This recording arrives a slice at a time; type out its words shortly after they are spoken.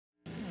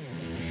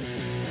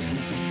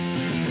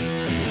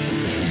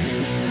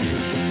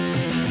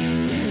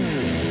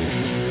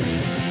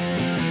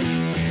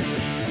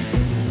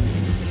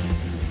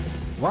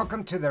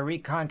Welcome to the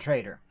RECON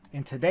Trader.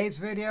 In today's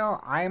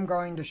video, I am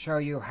going to show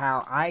you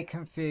how I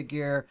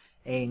configure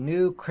a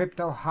new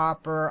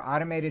CryptoHopper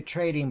automated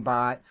trading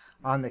bot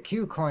on the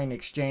KuCoin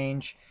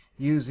exchange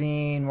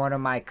using one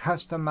of my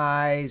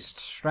customized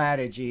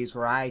strategies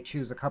where I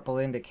choose a couple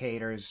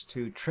indicators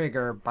to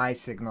trigger buy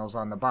signals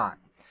on the bot.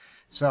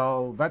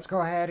 So let's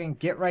go ahead and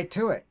get right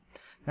to it.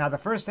 Now the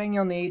first thing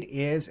you'll need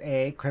is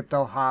a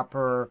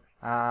CryptoHopper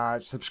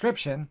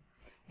subscription.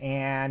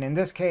 And in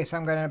this case,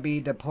 I'm going to be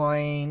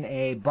deploying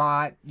a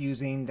bot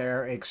using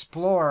their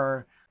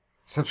Explorer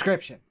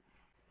subscription.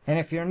 And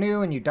if you're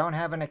new and you don't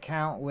have an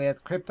account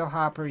with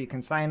CryptoHopper, you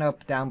can sign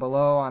up down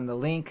below on the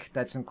link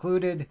that's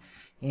included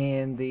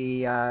in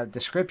the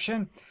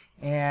description.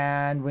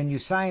 And when you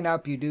sign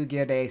up, you do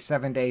get a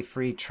 7-day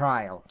free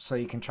trial, so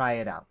you can try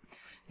it out.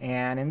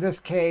 And in this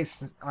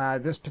case,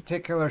 this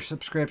particular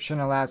subscription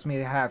allows me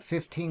to have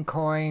 15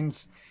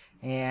 coins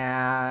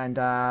and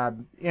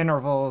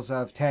intervals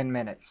of 10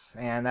 minutes,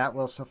 and that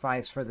will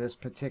suffice for this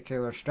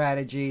particular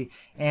strategy.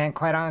 And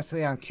quite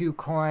honestly, on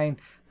KuCoin,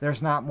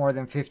 there's not more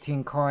than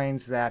 15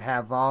 coins that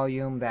have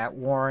volume that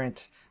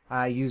warrant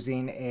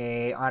using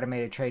a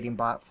automated trading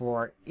bot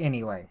for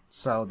anyway,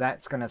 so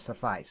that's going to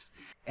suffice.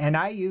 And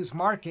I use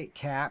market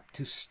cap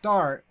to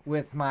start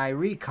with my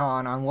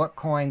recon on what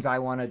coins I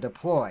want to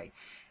deploy.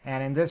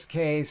 And in this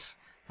case,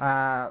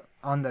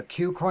 on the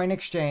KuCoin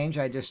exchange,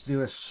 I just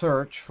do a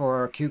search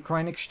for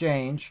KuCoin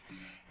exchange,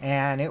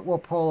 and it will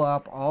pull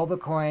up all the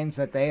coins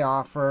that they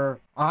offer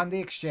on the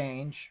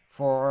exchange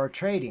for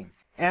trading.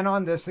 And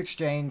on this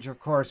exchange, of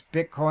course,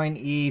 Bitcoin,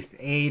 ETH,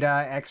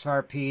 ADA,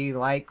 XRP,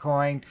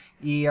 Litecoin,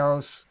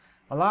 EOS,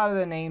 a lot of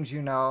the names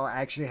you know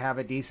actually have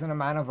a decent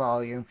amount of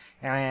volume.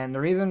 And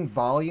the reason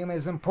volume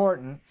is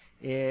important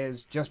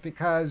is just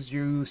because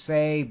you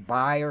say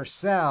buy or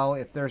sell,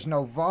 if there's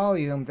no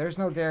volume, there's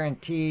no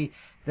guarantee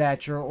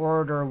that your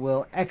order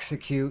will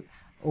execute,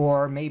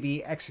 or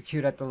maybe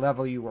execute at the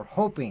level you were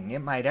hoping. It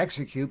might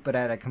execute, but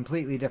at a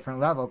completely different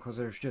level because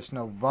there's just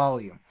no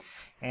volume.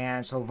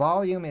 And so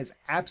volume is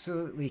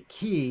absolutely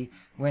key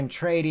when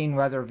trading,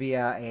 whether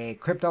via a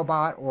crypto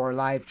bot or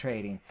live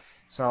trading.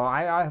 So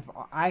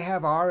I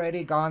have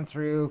already gone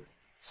through,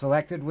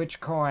 selected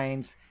which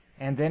coins,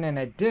 and then in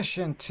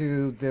addition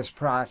to this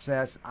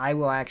process, I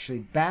will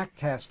actually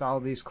backtest all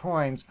these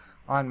coins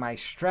on my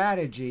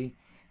strategy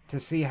to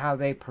see how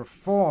they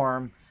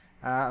perform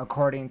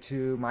according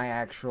to my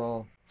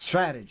actual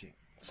strategy.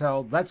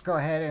 So let's go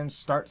ahead and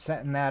start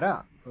setting that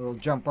up. We'll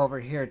jump over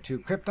here to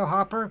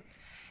CryptoHopper.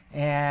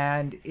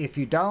 And if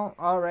you don't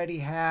already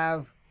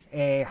have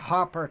a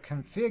hopper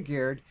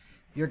configured,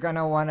 you're going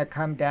to want to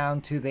come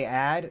down to the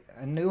add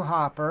a new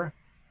hopper,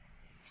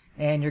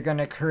 and you're going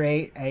to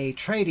create a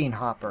trading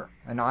hopper,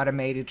 an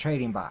automated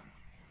trading bot.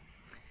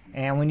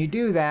 And when you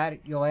do that,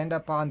 you'll end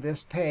up on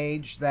this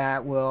page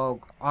that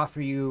will offer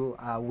you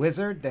a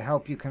wizard to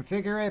help you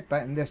configure it.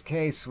 But in this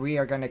case, we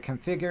are going to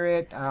configure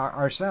it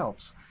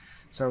ourselves.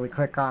 So we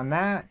click on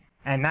that.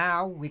 And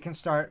now we can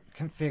start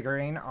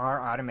configuring our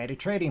automated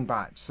trading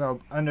bot.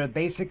 So under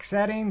basic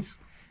settings,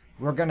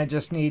 we're going to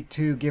just need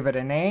to give it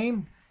a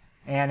name.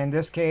 And in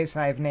this case,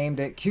 I've named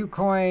it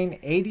KuCoin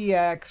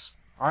ADX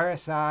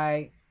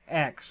RSI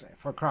X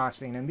for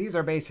crossing. And these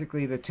are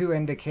basically the two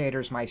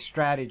indicators my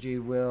strategy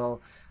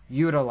will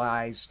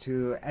utilize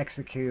to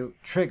execute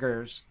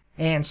triggers.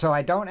 And so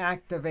I don't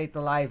activate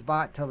the live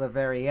bot till the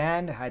very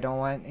end. I don't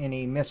want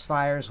any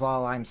misfires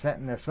while I'm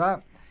setting this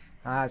up.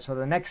 So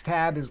the next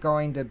tab is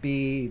going to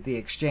be the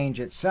exchange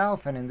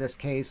itself, and in this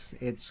case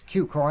it's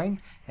KuCoin,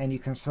 and you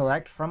can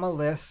select from a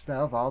list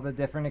of all the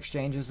different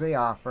exchanges they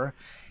offer,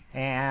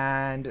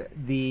 and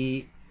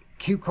the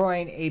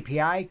KuCoin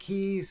API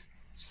keys,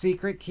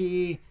 secret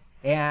key,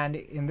 and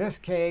in this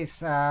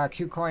case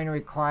KuCoin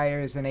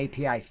requires an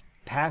API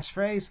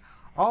passphrase.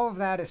 All of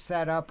that is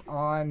set up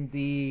on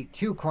the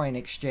KuCoin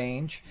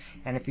exchange,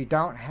 and if you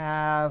don't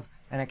have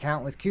an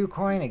account with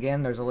KuCoin,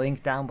 again, there's a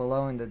link down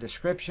below in the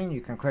description. You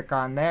can click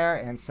on there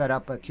and set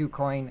up a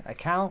KuCoin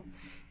account,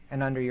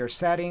 and under your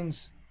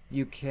settings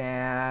you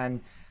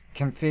can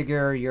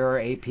configure your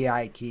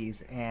API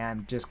keys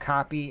and just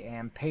copy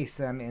and paste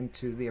them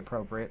into the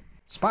appropriate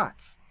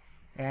spots.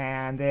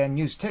 And then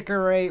use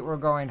ticker rate, we're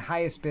going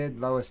highest bid,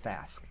 lowest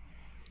ask.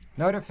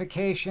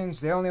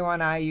 Notifications, the only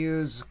one I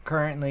use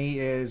currently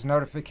is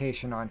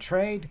notification on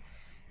trade.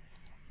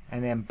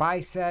 And then buy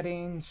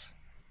settings,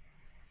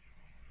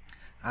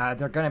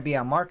 they're going to be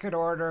a market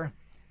order,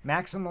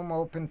 maximum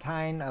open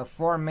time of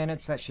 4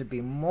 minutes. That should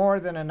be more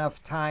than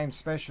enough time,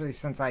 especially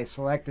since I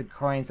selected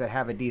coins that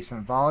have a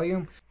decent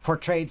volume, for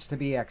trades to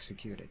be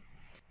executed.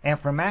 And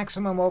for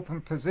maximum open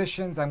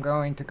positions, I'm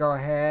going to go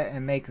ahead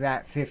and make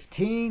that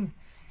 15.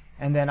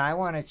 And then I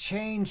want to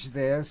change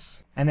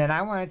this, and then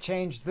I want to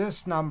change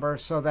this number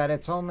so that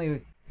it's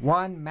only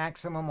one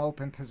maximum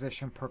open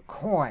position per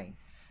coin.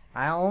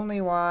 I only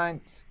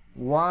want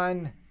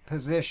one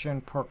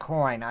position per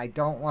coin. I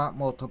don't want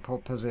multiple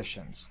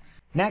positions.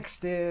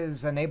 Next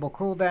is enable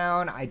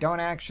cooldown. I don't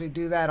actually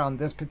do that on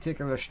this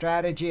particular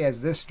strategy,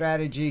 as this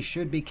strategy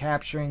should be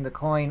capturing the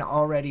coin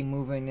already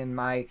moving in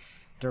my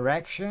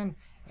direction,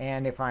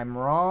 and if I'm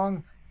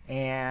wrong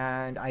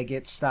and I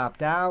get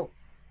stopped out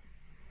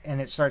and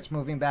it starts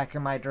moving back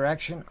in my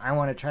direction, I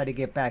want to try to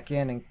get back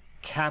in and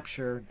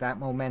capture that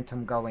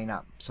momentum going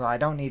up. So I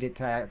don't need it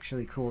to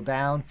actually cool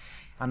down.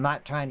 I'm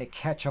not trying to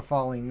catch a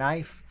falling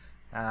knife.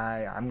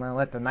 I'm going to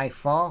let the knife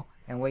fall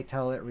and wait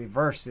till it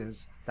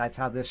reverses. That's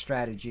how this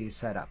strategy is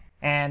set up.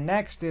 And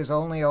next is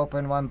only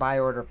open one buy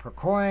order per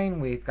coin.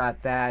 We've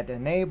got that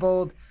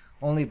enabled.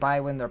 Only buy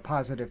when they're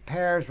positive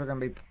pairs. We're going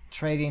to be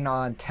trading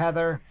on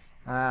Tether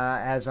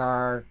as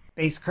our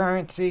base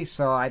currency,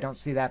 so I don't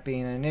see that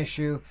being an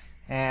issue.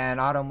 And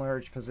auto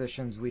merge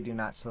positions we do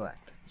not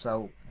select.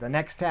 So the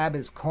next tab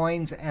is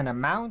coins and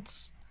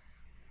amounts.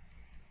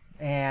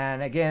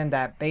 And again,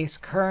 that base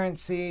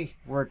currency,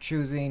 we're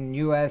choosing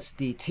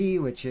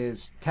USDT, which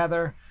is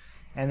Tether.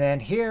 And then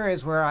here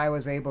is where I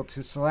was able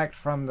to select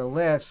from the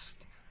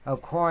list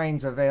of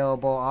coins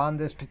available on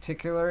this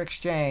particular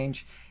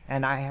exchange.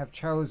 And I have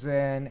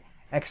chosen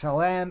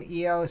XLM,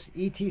 EOS,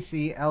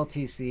 ETC,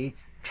 LTC,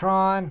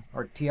 Tron,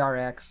 or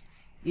TRX,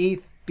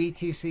 ETH,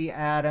 BTC,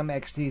 Atom,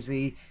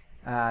 XTZ,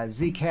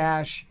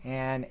 Zcash,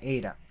 and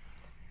ADA.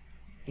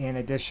 In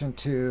addition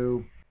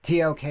to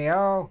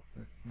TOKO,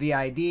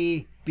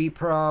 VID,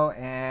 BPRO,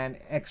 and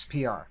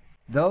XPR.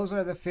 Those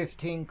are the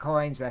 15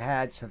 coins that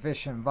had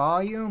sufficient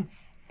volume,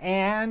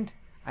 and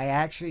I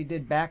actually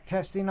did back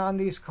testing on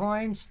these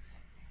coins.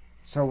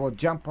 So we'll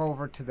jump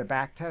over to the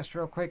back test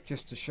real quick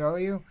just to show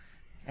you.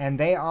 And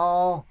they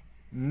all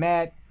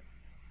met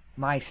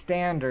my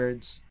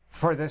standards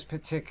for this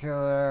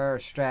particular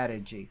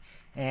strategy.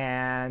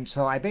 And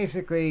so I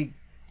basically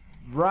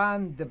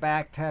run the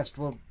back test.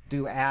 We'll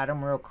do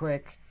Atom real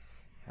quick.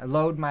 I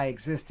load my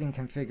existing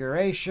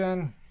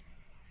configuration.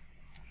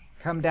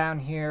 Come down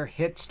here,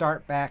 hit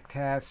start back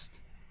test.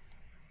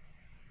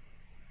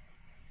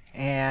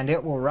 And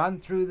it will run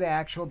through the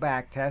actual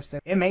back test.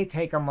 It may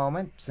take a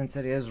moment since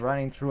it is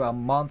running through a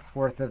month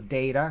worth of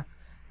data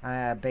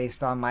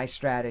based on my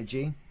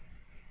strategy.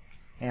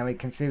 And we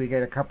can see we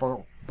get a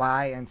couple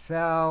buy and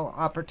sell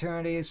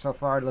opportunities. So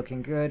far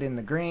looking good in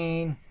the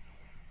green.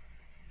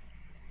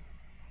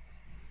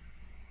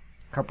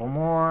 A couple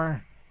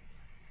more.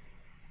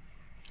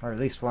 Or at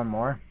least one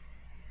more.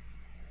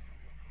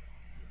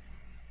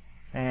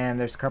 And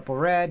there's a couple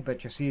red,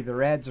 but you see the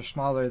reds are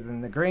smaller than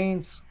the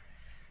greens.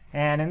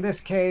 And in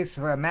this case,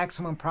 a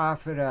maximum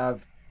profit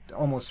of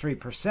almost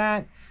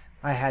 3%.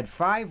 I had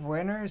 5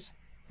 winners,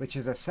 which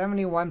is a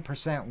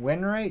 71%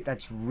 win rate.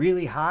 That's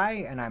really high,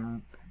 and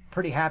I'm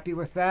pretty happy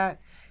with that.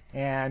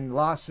 And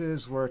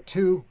losses were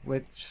 2,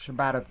 with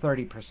about a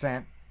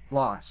 30%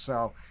 loss.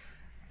 So,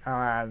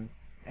 and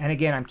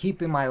again, I'm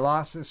keeping my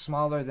losses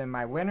smaller than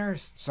my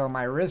winners. So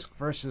my risk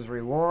versus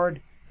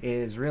reward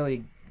is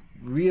really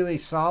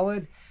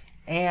solid.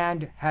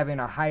 And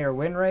having a higher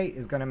win rate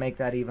is going to make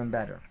that even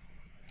better.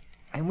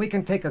 And we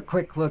can take a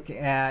quick look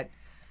at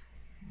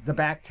the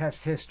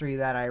backtest history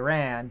that I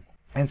ran.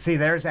 And see,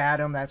 there's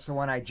Atom. That's the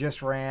one I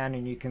just ran.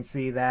 And you can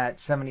see that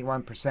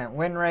 71%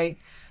 win rate.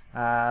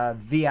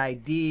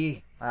 VID,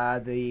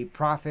 the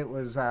profit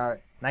was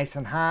nice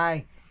and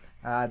high.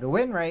 The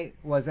win rate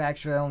was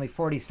actually only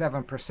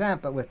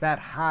 47%. But with that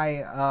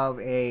high of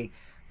a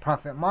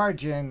profit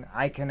margin,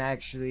 I can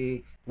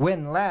actually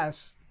win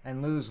less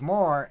and lose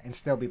more and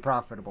still be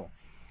profitable.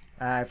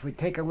 If we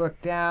take a look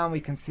down,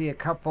 we can see a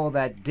couple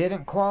that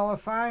didn't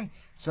qualify.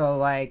 So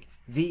like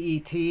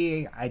VET,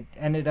 I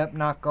ended up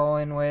not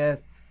going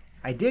with.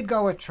 I did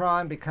go with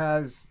Tron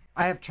because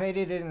I have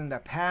traded it in the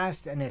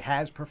past and it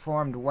has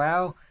performed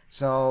well.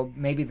 So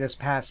maybe this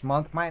past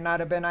month might not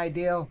have been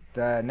ideal.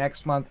 The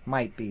next month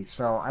might be.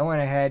 So I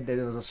went ahead.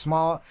 It was a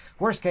small,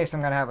 worst case,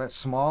 I'm going to have a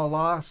small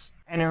loss.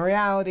 And in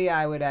reality,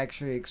 I would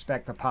actually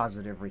expect a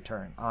positive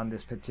return on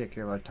this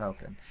particular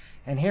token.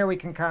 And here we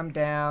can come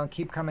down,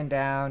 keep coming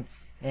down,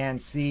 and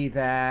see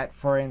that,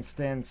 for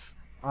instance,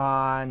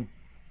 on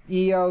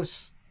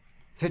EOS,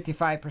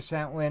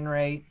 55% win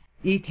rate.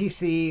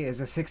 ETC is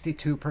a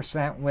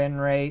 62% win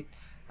rate.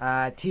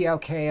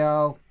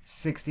 TOKO,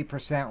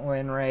 60%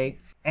 win rate.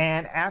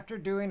 And after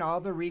doing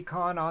all the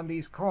recon on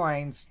these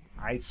coins,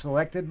 I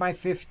selected my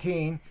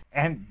 15,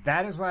 and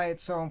that is why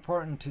it's so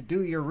important to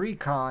do your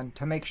recon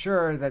to make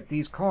sure that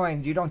these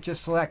coins, you don't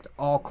just select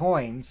all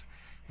coins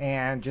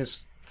and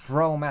just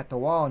throw them at the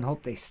wall and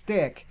hope they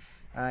stick.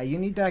 You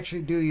need to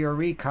actually do your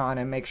recon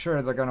and make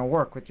sure they're going to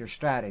work with your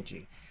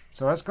strategy.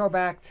 So let's go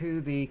back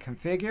to the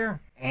configure,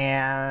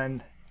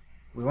 and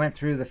we went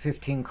through the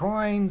 15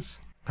 coins.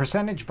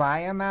 Percentage buy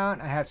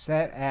amount I have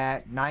set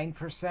at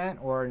 9%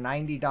 or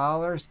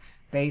 $90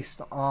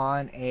 based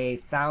on a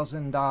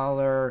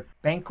 $1,000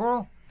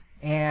 bankroll.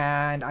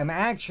 And I'm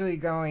actually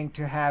going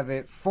to have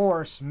it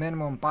force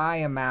minimum buy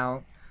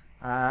amount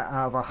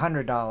of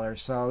 $100.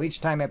 So each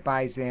time it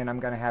buys in, I'm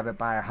going to have it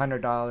buy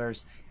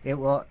 $100. It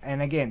will,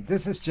 and again,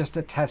 this is just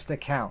a test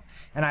account.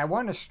 And I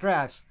want to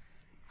stress,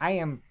 I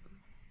am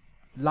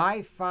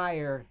live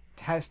fire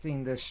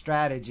testing this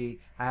strategy.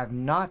 I have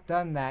not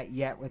done that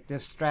yet with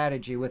this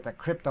strategy with a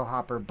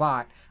CryptoHopper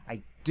bot.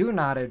 I do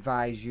not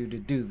advise you to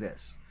do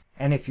this.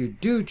 And if you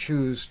do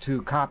choose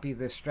to copy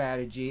this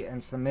strategy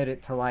and submit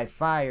it to live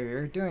fire,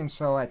 you're doing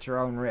so at your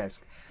own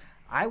risk.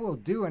 I will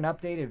do an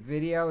updated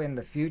video in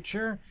the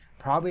future,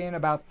 probably in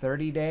about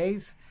 30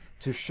 days,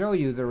 to show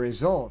you the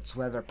results,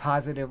 whether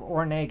positive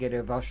or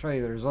negative. I'll show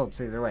you the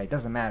results either way. It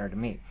doesn't matter to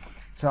me.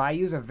 So I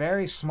use a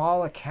very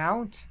small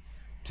account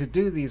to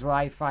do these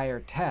live fire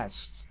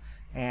tests.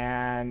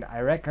 And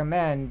I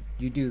recommend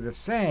you do the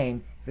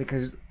same,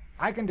 because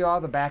I can do all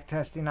the back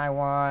testing I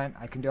want.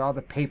 I can do all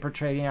the paper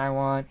trading I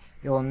want.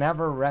 It will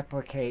never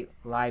replicate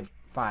live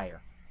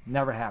fire.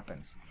 Never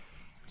happens.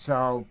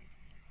 So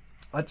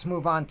let's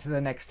move on to the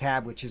next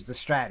tab, which is the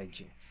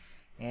strategy.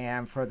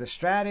 And for the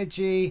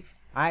strategy,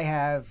 I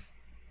have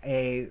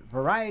a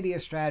variety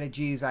of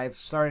strategies I've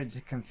started to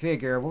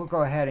configure. We'll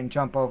go ahead and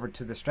jump over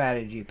to the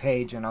strategy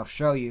page and I'll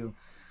show you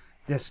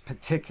this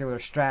particular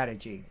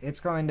strategy. It's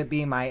going to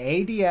be my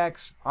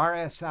ADX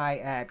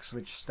RSIX,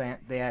 which the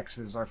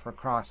X's are for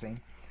crossing.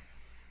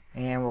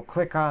 And we'll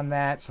click on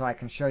that so I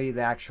can show you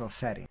the actual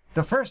setting.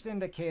 The first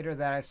indicator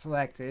that I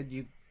selected,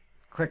 you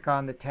click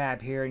on the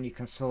tab here and you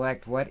can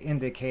select what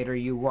indicator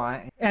you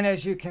want. And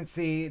as you can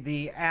see,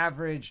 the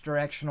average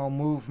directional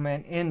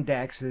movement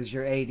index is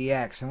your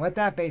ADX. And what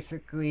that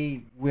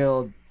basically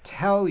will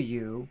tell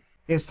you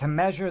is to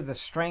measure the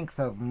strength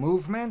of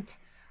movement,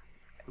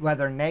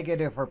 whether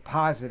negative or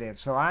positive.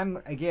 So I'm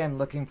again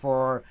looking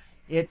for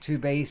it to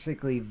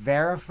basically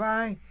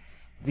verify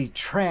the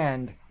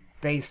trend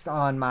based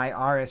on my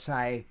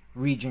RSI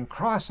region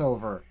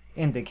crossover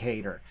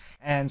indicator.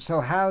 And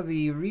so how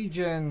the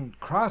region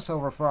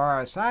crossover for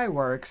RSI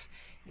works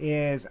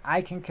is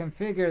I can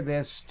configure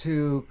this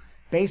to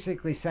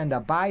basically send a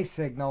buy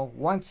signal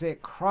once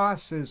it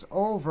crosses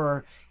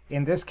over,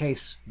 in this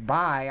case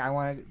buy,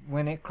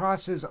 when it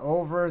crosses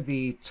over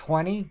the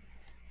 20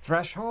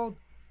 threshold,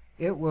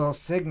 it will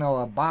signal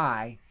a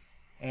buy,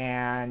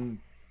 and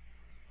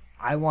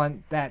I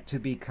want that to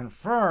be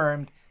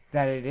confirmed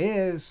that it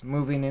is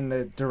moving in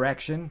the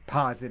direction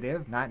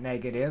positive, not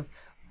negative,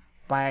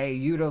 by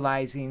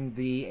utilizing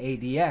the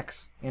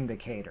ADX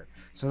indicator.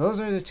 So those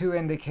are the two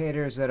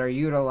indicators that are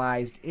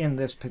utilized in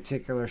this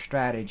particular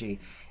strategy.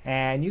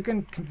 And you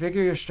can configure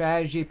your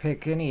strategy,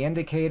 pick any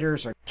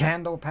indicators or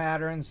candle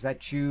patterns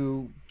that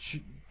you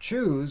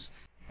choose,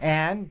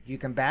 and you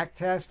can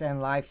backtest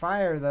and live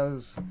fire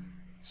those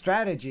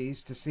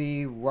strategies to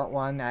see what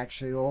one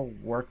actually will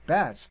work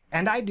best.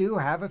 And I do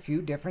have a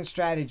few different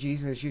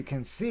strategies, as you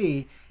can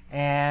see,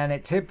 and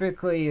it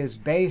typically is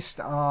based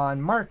on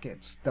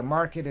markets. The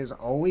market is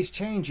always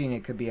changing.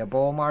 It could be a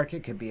bull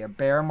market, could be a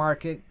bear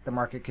market. The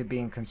market could be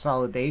in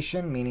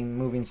consolidation, meaning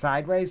moving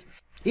sideways.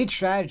 Each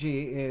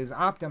strategy is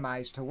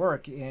optimized to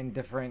work in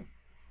different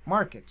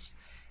markets.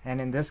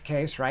 And in this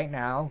case, right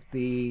now,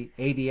 the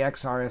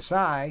ADX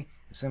RSI,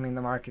 assuming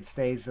the market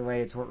stays the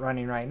way it's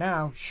running right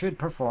now, should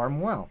perform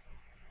well.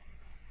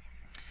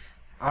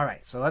 All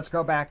right, so let's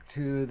go back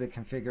to the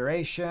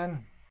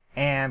configuration.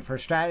 And for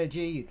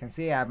strategy, you can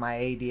see I have my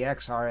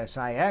ADX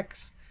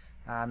RSIX.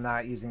 I'm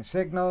not using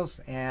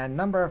signals. And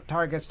number of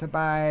targets to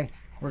buy,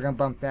 we're going to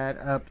bump that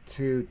up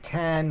to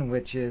 10,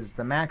 which is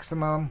the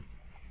maximum.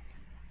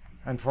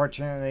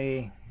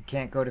 Unfortunately, you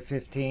can't go to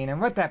 15.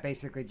 And what that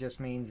basically just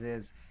means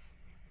is,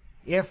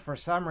 if for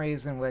some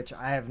reason, which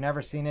I have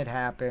never seen it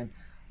happen,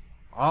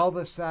 all of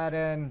a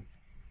sudden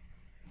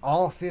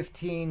all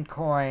 15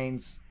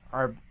 coins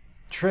are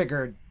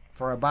triggered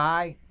for a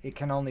buy, it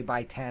can only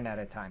buy 10 at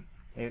a time.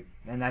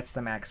 And that's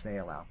the max they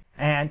allow.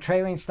 And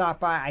trailing stop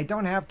buy, I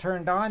don't have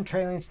turned on.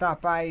 Trailing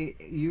stop buy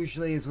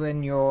usually is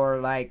when you're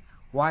like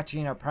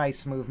watching a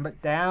price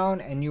movement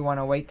down and you want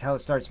to wait till it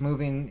starts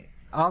moving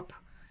up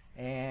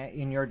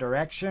in your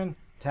direction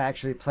to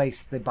actually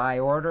place the buy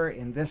order.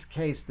 In this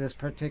case, this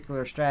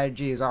particular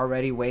strategy is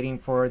already waiting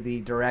for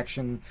the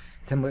direction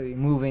to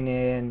moving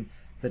in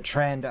the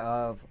trend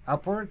of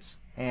upwards,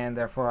 and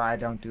therefore I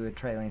don't do a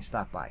trailing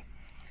stop buy.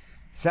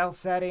 Sell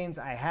settings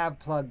I have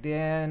plugged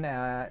in,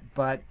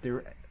 but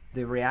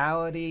the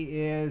reality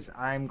is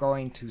I'm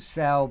going to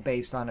sell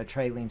based on a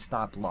trailing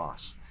stop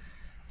loss.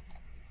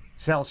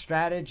 Sell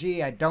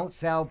strategy, I don't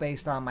sell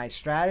based on my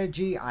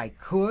strategy. I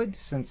could,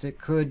 since it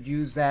could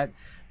use that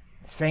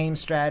same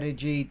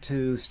strategy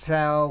to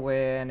sell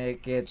when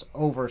it gets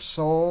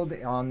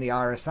oversold on the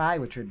RSI,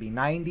 which would be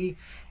 90,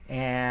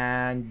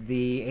 and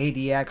the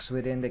ADX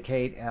would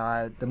indicate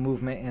the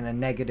movement in a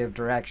negative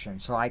direction.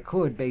 So I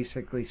could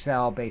basically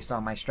sell based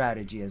on my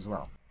strategy as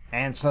well.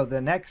 And so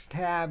the next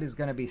tab is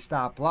going to be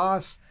stop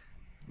loss.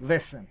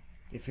 Listen,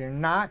 if you're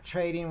not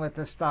trading with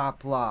a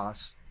stop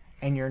loss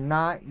and you're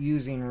not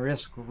using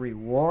risk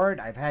reward,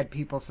 I've had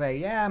people say,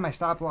 yeah, my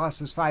stop loss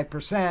is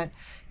 5%.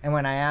 And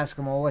when I ask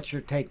them, well, what's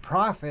your take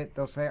profit?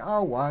 They'll say,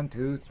 oh, 1,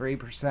 2,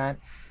 3%.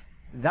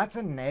 That's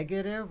a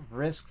negative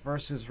risk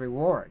versus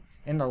reward.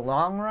 In the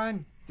long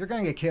run, you're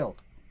going to get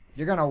killed.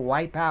 You're going to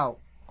wipe out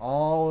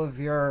all of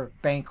your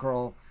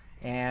bankroll,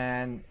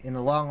 and in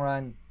the long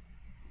run,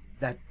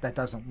 that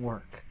doesn't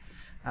work.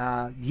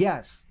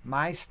 Yes,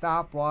 my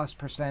stop loss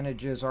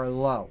percentages are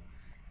low.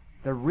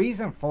 The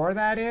reason for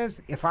that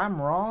is, if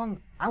I'm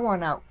wrong, I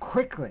want out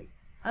quickly.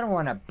 I don't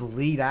want to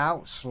bleed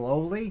out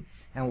slowly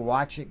and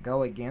watch it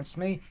go against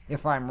me.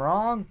 If I'm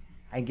wrong,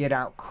 I get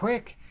out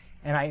quick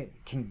and I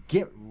can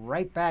get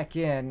right back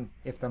in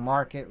if the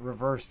market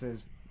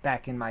reverses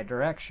back in my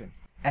direction.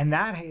 And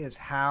that is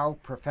how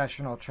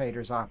professional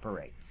traders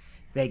operate.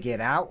 They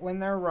get out when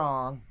they're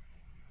wrong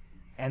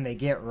and they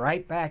get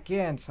right back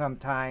in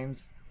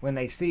sometimes when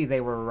they see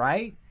they were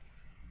right,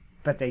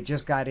 but they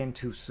just got in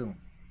too soon.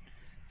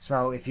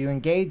 So if you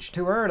engage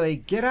too early,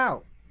 get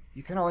out.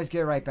 You can always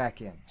get right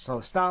back in.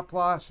 So stop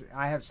loss,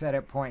 I have set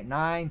at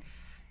 0.9.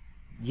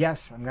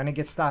 Yes, I'm going to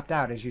get stopped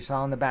out, as you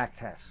saw in the back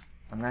test.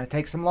 I'm going to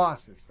take some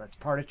losses. That's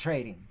part of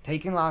trading.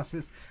 Taking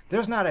losses.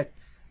 There's not a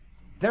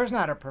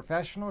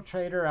professional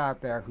trader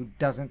out there who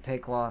doesn't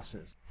take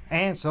losses.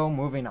 And so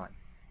moving on.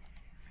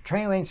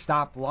 Trailing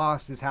stop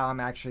loss is how I'm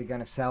actually going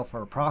to sell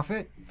for a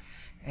profit.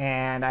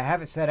 And I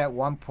have it set at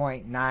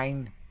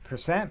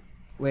 1.9%,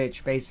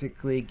 which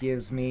basically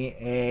gives me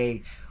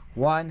a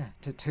 1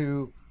 to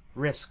 2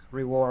 risk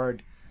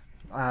reward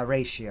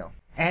ratio.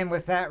 And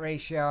with that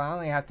ratio, I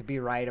only have to be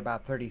right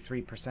about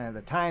 33% of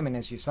the time. And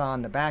as you saw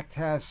in the back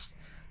test,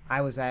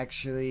 I was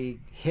actually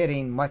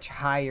hitting much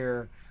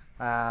higher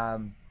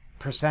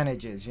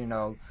percentages,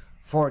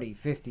 40,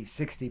 50,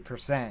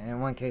 60%. In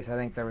one case, I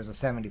think there was a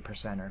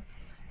 70%er.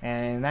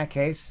 And in that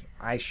case,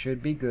 I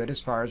should be good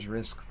as far as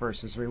risk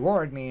versus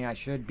reward, meaning I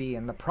should be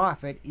in the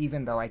profit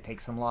even though I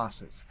take some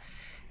losses.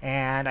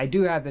 And I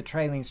do have the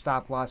trailing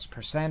stop loss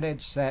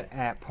percentage set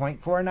at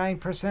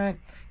 0.49%.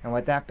 And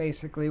what that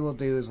basically will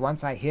do is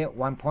once I hit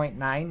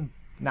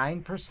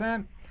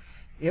 1.99%,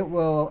 it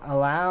will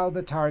allow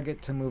the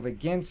target to move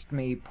against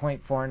me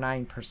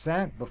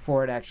 0.49%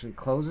 before it actually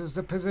closes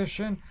the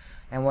position.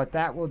 And what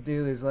that will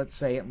do is, let's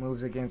say it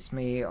moves against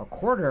me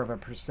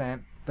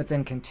 0.25%, but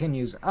then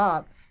continues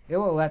up, it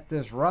will let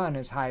this run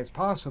as high as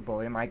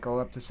possible. It might go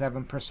up to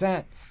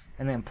 7%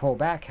 and then pull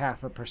back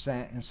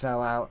 0.5% and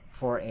sell out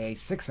for a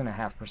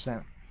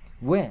 6.5%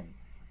 win,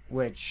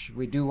 which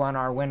we do want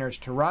our winners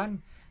to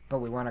run, but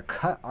we want to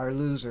cut our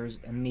losers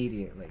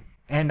immediately.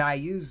 And I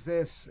use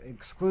this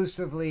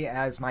exclusively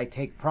as my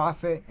take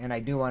profit, and I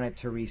do want it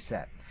to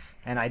reset.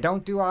 And I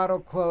don't do auto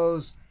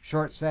close,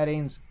 short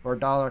settings, or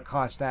dollar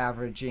cost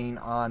averaging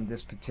on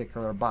this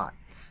particular bot.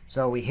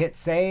 So we hit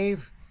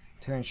save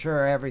to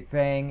ensure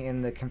everything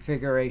in the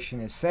configuration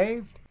is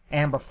saved.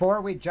 And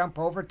before we jump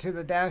over to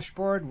the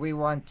dashboard, we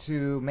want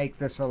to make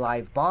this a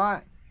live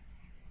bot.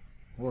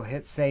 We'll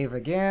hit save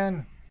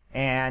again.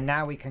 And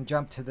now we can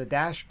jump to the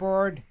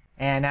dashboard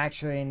and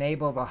actually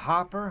enable the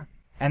hopper.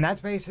 And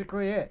that's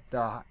basically it.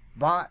 The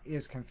bot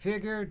is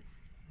configured,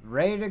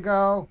 ready to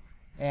go,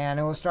 and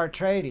it will start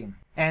trading.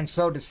 And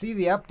so to see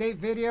the update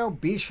video,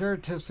 be sure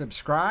to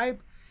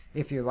subscribe.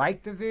 If you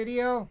like the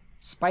video,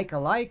 spike a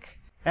like.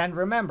 And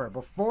remember,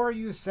 before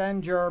you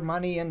send your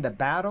money into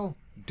battle,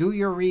 do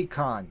your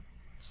recon.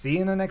 See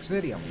you in the next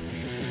video.